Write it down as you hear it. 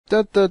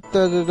It's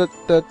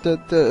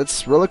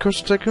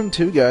Rollercoaster Tycoon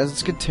 2, guys.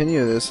 Let's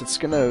continue this. It's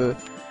gonna... A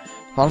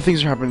lot of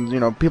things are happening, you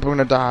know, people are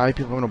gonna die,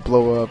 people are gonna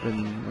blow up, and,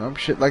 you know,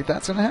 shit like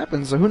that's gonna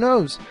happen, so who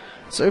knows?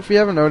 So if you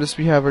haven't noticed,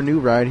 we have our new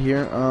ride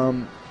here.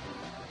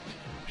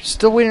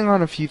 Still waiting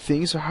on a few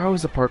things, so how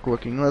is the park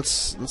looking?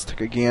 Let's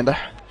take a gander,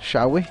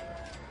 shall we?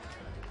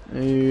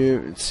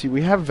 Let's see,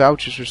 we have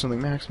vouchers or something,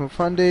 maximum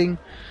funding.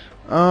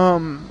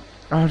 I'm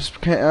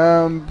just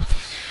trying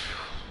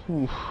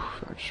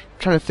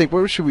to think,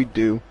 what should we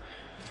do?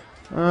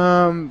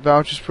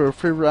 Vouchers for a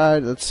free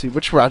ride. Let's see,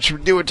 which ride should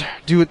we do it?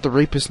 Do it the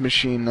rapist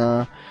machine.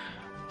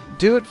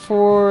 Do it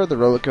for the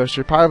roller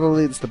coaster.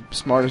 Probably it's the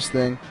smartest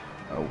thing.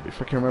 Oh,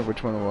 if I can remember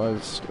which one it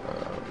was.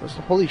 Was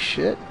it holy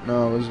shit?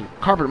 No, it was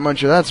carpet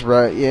muncher. That's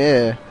right.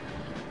 Yeah.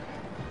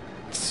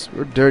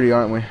 We're dirty,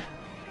 aren't we?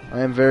 I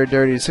am very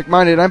dirty,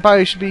 sick-minded. I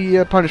probably should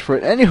be punished for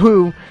it.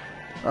 Anywho,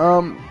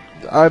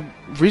 I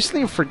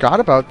recently forgot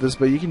about this,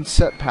 but you can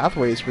set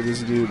pathways for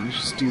this dude. You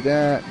just do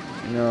that.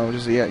 You know,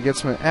 just get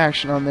some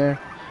action on there.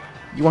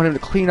 You want him to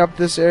clean up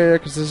this area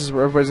because this is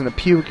where everybody's gonna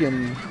puke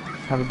and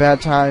have a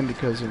bad time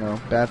because, you know,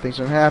 bad things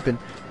don't happen.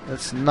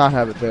 Let's not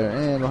have it there,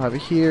 and we'll have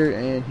it here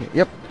and here.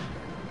 Yep.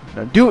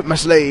 Now do it, my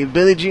slave,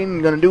 Billie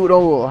Jean. Gonna do it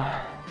all.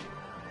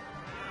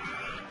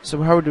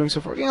 So how are we doing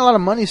so far? We're getting a lot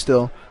of money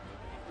still.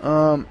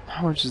 How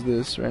much is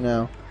this right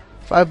now?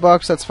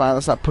 $5. That's fine.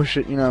 Let's not push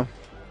it. You know.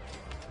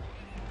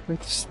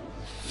 It's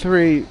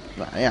 $3.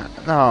 Yeah.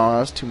 No,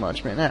 that's too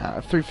much, man. Nah,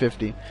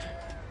 $3.50.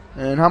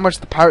 And how much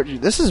the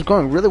pirate? This is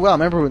going really well. I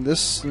remember when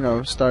this, you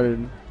know,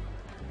 started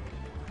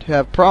to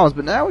have problems,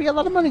 but now we got a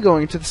lot of money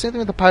going into the same thing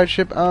with the pirate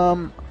ship.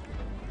 $3.40.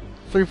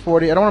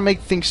 I don't want to make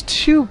things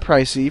too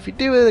pricey. If you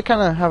do it,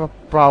 kind of have a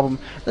problem.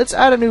 Let's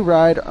add a new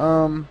ride.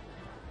 God,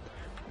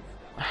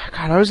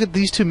 I always get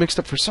these two mixed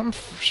up for some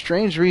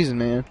strange reason,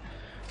 man.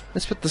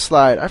 Let's put the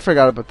slide. I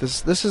forgot about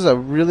this. This is a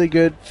really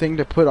good thing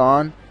to put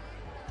on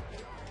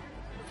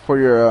for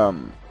your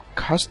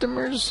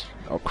customers.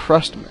 Oh,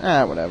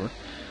 whatever.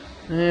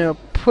 And we'll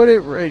put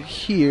it right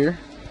here,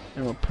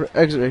 and we'll put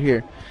exit right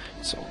here.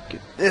 So we'll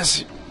get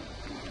this.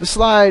 The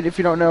slide, if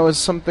you don't know, is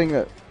something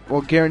that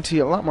will guarantee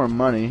a lot more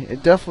money.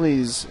 It definitely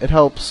is. It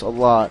helps a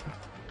lot.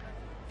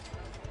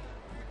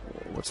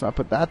 Let's not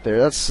put that there.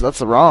 That's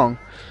wrong.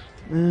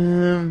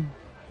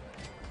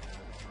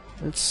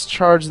 Let's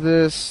charge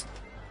this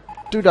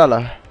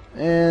 $2,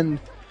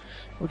 and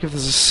we'll give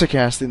this a sick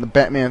ass thing, the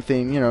Batman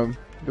thing. You know,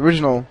 the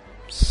original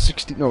the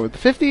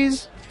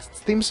 50s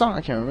theme song.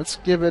 I can't remember. Let's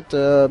give it.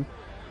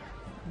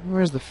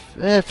 Where's the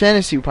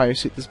fantasy? Would probably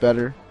suit this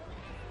better.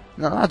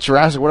 No, not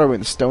Jurassic. What are we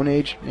in the Stone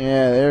Age?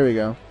 Yeah, there we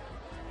go.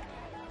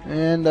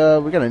 And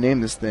we gotta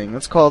name this thing.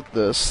 Let's call it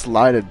the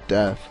Slide of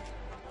Death.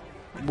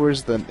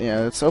 Where's the?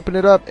 Yeah, let's open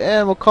it up,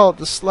 and we'll call it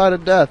the Slide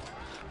of Death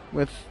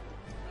with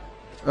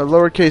a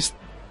lowercase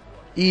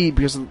e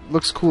because it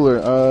looks cooler.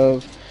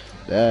 Of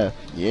death.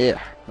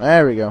 Yeah,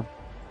 there we go.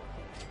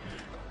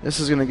 This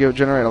is gonna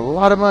generate a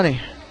lot of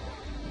money.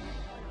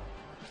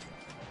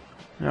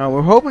 Now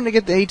we're hoping to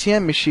get the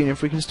ATM machine.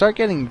 If we can start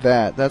getting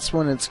that, that's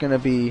when it's gonna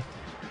be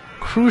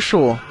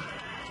crucial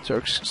to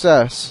our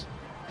success.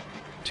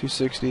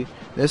 260.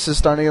 This is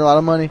starting to get a lot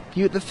of money.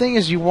 The thing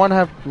is, you want to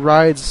have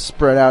rides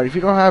spread out. If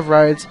you don't have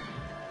rides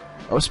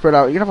spread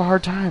out, you're gonna have a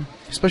hard time.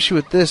 Especially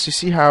with this. You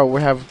see how we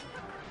have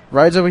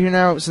rides over here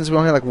now. Since we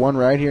only have like one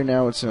ride here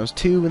now, it's, you know, it's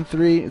 2 and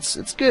 3.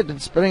 It's good.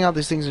 And spreading out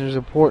these things is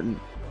important.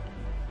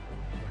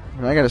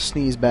 And I gotta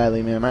sneeze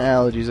badly, man. My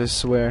allergies, I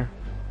swear.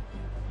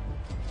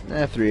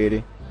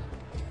 380.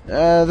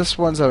 This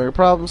one's having a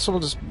problem, so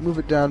we'll just move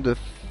it down to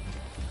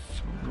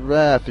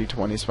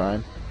 320 is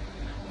fine.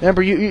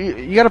 Remember,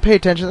 you gotta pay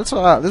attention. This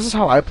is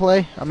how I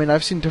play. I mean,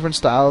 I've seen different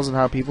styles and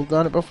how people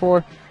done it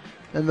before,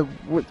 and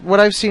what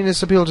I've seen is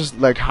some people just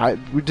like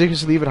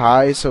ridiculously leave it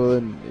high, so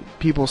then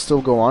people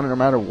still go on no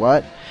matter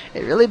what.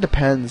 It really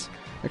depends.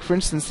 Like for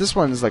instance, this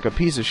one is like a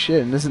piece of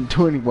shit and isn't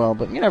doing well,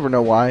 but you never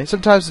know why.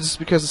 Sometimes it's just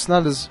because it's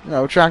not as, you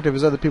know, attractive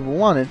as other people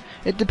wanted.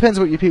 It depends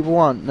what you people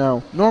want.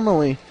 No,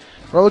 normally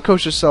roller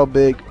coasters sell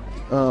big.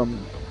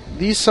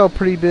 These sell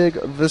pretty big.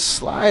 This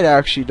slide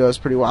actually does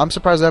pretty well. I'm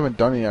surprised I haven't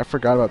done it yet. I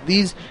forgot about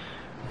these.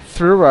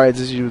 Thrill rides,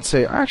 as you would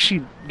say,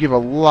 actually give a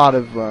lot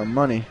of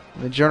money.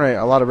 They generate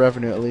a lot of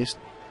revenue, at least.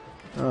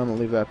 I'll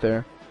leave that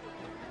there.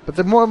 But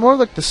the more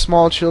like the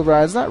small chill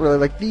rides, not really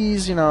like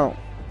these, you know,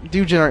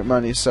 do generate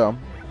money. So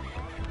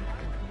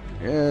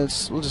we'll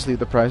just leave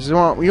the prices. You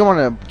don't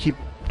want to keep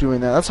doing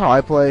that. That's how I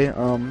play.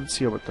 Let's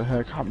see what the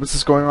heck. What's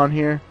this going on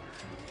here?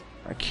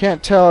 I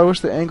can't tell. I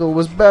wish the angle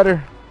was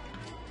better.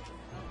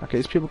 Okay,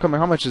 these people coming.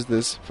 How much is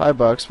this? $5,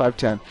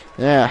 $5.10.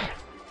 Yeah.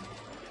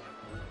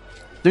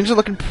 Things are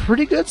looking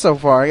pretty good so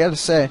far, I gotta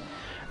say.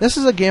 This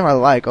is a game I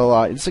like a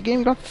lot. It's a game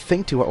you don't have to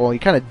think too hard. Well, you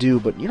kind of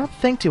do, but you don't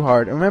think too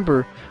hard.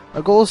 Remember,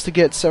 our goal is to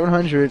get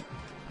 700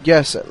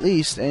 guests at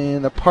least,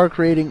 and a park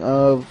rating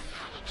of,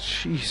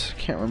 jeez, I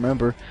can't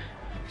remember,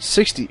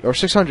 60 or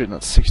 600,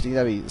 not 60.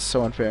 That'd be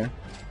so unfair.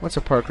 What's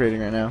our park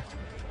rating right now?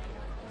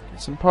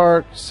 Some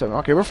park 7.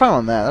 Okay, we're fine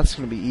on that. That's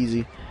gonna be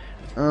easy.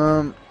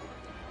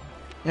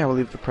 Yeah, we'll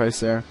leave the price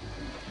there.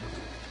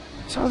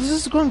 So this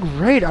is going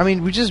great. I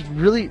mean, we just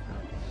really...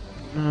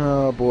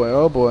 Oh boy,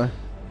 oh boy.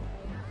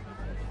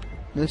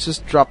 Let's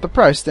just drop the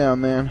price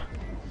down, man.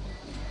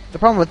 The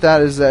problem with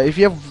that is that if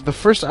you have the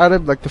first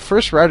item, like the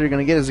first ride you're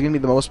going to get is going to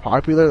be the most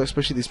popular,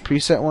 especially these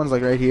preset ones,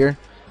 like right here.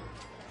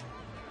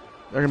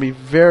 They're going to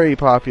be very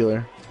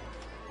popular.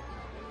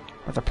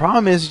 But the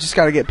problem is you just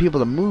got to get people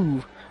to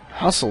move,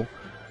 hustle.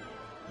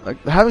 Like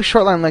having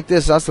short line like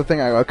this, that's the thing.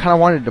 I kind of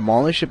wanted to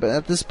demolish it, but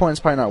at this point it's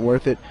probably not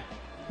worth it.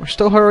 We're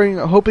still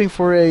hoping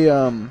for a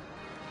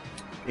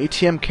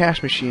ATM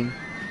cash machine.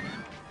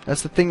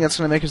 That's the thing that's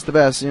going to make us the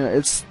best. You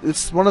know,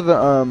 it's one of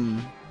the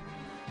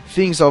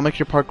things that'll make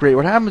your park great.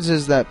 What happens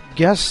is that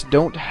guests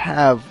don't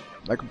have,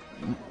 like,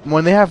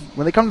 when they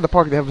come to the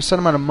park, they have a set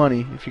amount of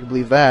money, if you can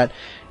believe that,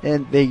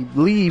 and they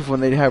leave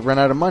when they have run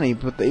out of money.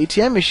 But the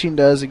ATM machine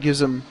does, it gives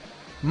them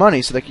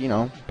money so they can, you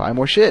know, buy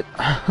more shit.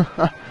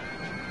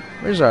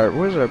 Where's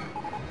our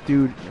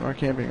dude? Our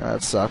camping. Oh,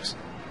 that sucks.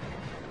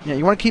 Yeah,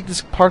 you want to keep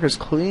this park as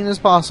clean as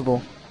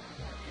possible.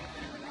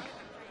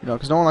 You know,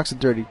 because no one likes a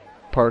dirty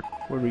park.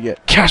 What do we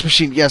get? Cash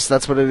machine. Yes,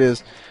 that's what it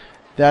is.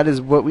 That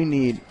is what we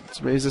need.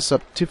 Let's raise this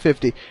up to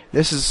 250.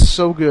 This is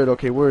so good.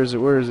 Okay, where is it?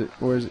 Where is it?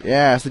 Where is it?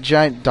 Yeah, it's the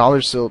giant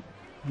dollar symbol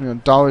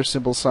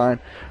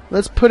sign.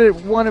 Let's put it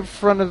one in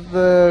front of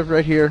the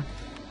right here,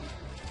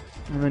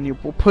 and then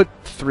we'll put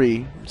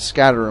 3.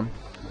 Scatter them.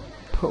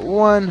 Put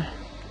 1.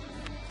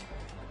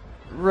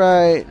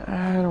 Right.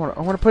 I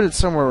want to put it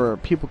somewhere where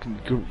people can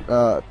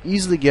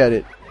easily get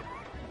it.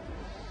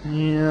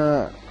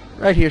 Yeah,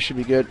 right here should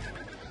be good.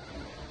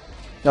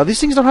 Now these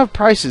things don't have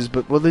prices,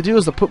 but what they do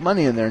is they'll put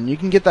money in there, and you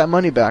can get that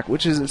money back,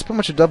 which is it's pretty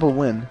much a double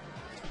win.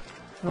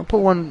 I'll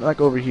put one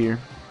like over here.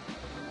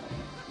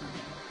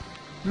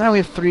 Now we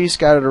have 3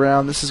 scattered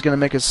around. This is going to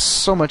make it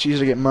so much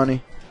easier to get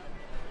money.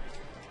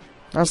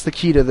 That's the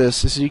key to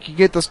this, is you can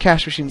get those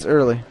cash machines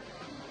early.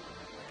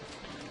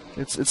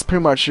 It's you're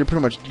pretty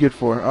much good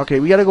for. Okay,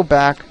 we gotta go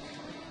back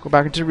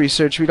into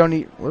research. We don't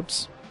need.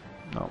 Whoops.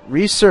 No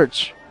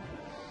research.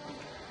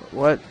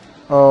 What?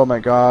 Oh my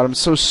God, I'm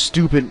so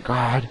stupid.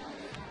 God,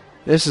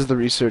 this is the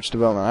research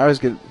development. I always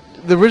get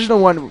the original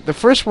one. The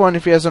first one,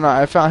 if you guys don't know,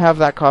 I have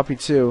that copy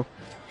too.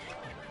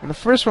 And the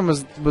first one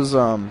was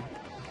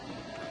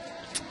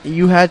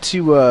you had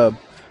to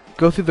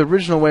go through the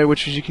original way,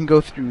 which is you can go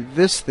through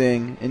this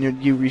thing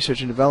and you research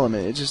and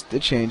development.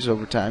 It changes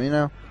over time, you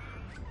know.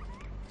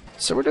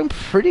 So we're doing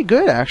pretty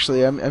good,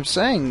 actually. I'm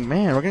saying,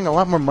 man, we're getting a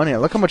lot more money.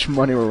 Look how much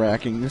money we're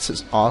racking. This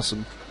is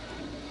awesome.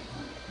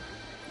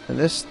 And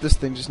this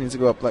thing just needs to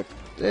go up like,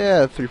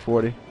 yeah,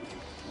 340.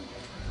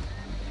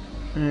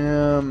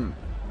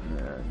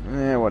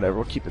 Whatever.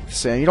 We'll keep it the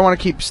same. You don't want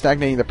to keep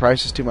stagnating the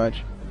prices too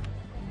much.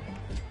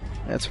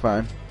 That's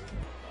fine.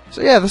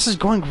 So yeah, this is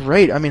going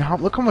great. I mean,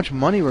 look how much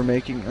money we're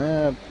making.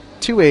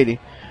 280.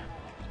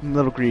 I'm a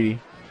little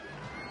greedy.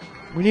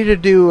 We need to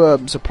do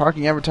some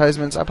parking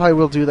advertisements. I probably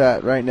will do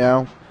that right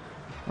now.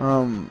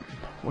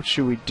 What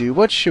should we do?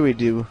 Vouchers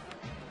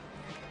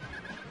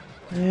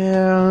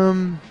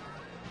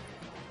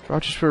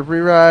for a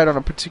re-ride on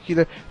a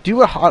particular...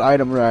 Do a hot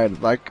item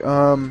ride. Like,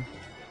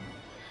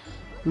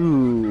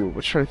 ooh,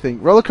 what's trying to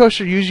think?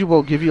 Rollercoaster usually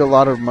will give you a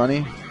lot of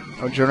money.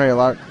 I'll generate a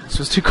lot.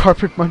 So let's do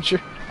Carpet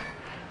Muncher.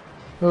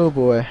 Oh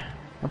boy.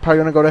 I'm probably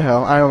gonna go to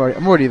hell.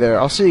 I'm already there.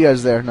 I'll see you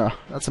guys there. No,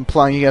 that's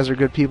implying you guys are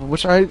good people,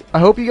 which I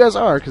hope you guys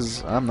are,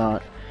 because I'm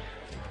not.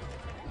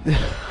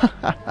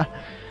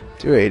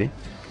 280.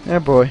 Yeah,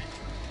 boy.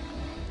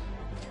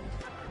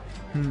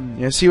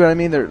 Yeah, see what I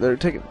mean? They're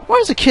taking. Why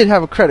does a kid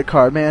have a credit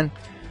card, man?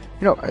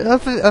 You know,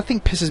 that thing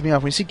pisses me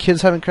off when you see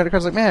kids having credit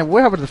cards. Like, man,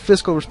 what happened to the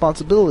fiscal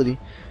responsibility?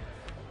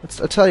 I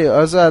tell you, I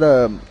was at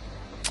a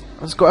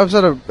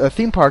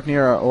theme park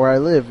near where I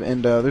live,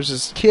 and there's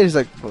this kid. He's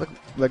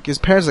like his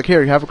parents like,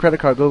 here, you have a credit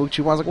card, go what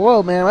you want. I was like,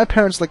 whoa, man, my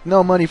parents like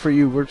no money for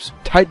you. We're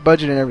tight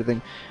budget and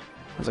everything.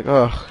 I was like,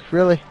 oh,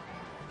 really?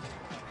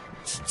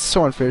 It's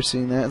so unfair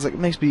seeing that. It's like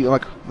it makes me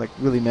like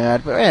really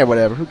mad. But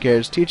whatever. Who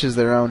cares? Teachers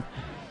their own.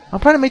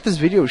 I'm trying to make this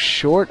video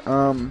short.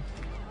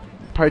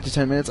 Probably to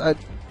 10 minutes. I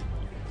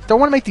don't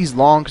want to make these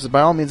long because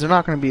by all means they're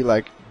not going to be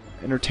like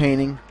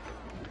entertaining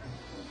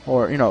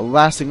or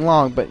lasting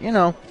long. But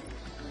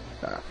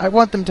I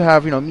want them to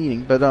have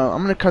meaning. But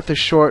I'm going to cut this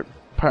short.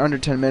 Probably under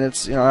 10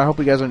 minutes. I hope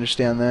you guys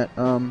understand that.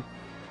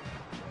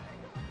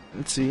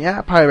 Let's see.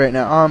 Yeah, probably right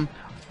now.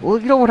 Well,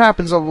 you know what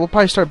happens? We'll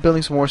probably start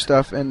building some more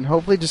stuff, and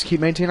hopefully just keep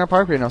maintaining our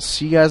park rate. And I'll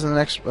see you guys in the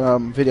next video. I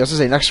was gonna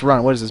say next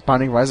run. What is this?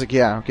 Binding of Isaac?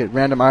 Yeah. I'll get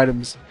random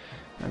items,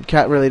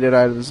 cat-related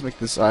items. Make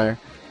this higher.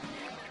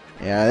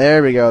 Yeah,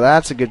 there we go.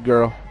 That's a good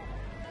girl.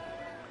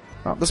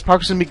 Well, this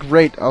park's gonna be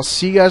great. I'll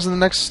see you guys in the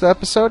next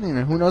episode.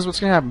 Who knows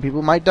what's gonna happen?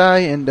 People might die,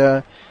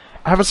 and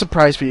I have a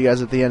surprise for you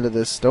guys at the end of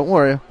this. Don't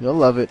worry, you'll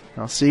love it.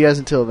 I'll see you guys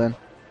until then.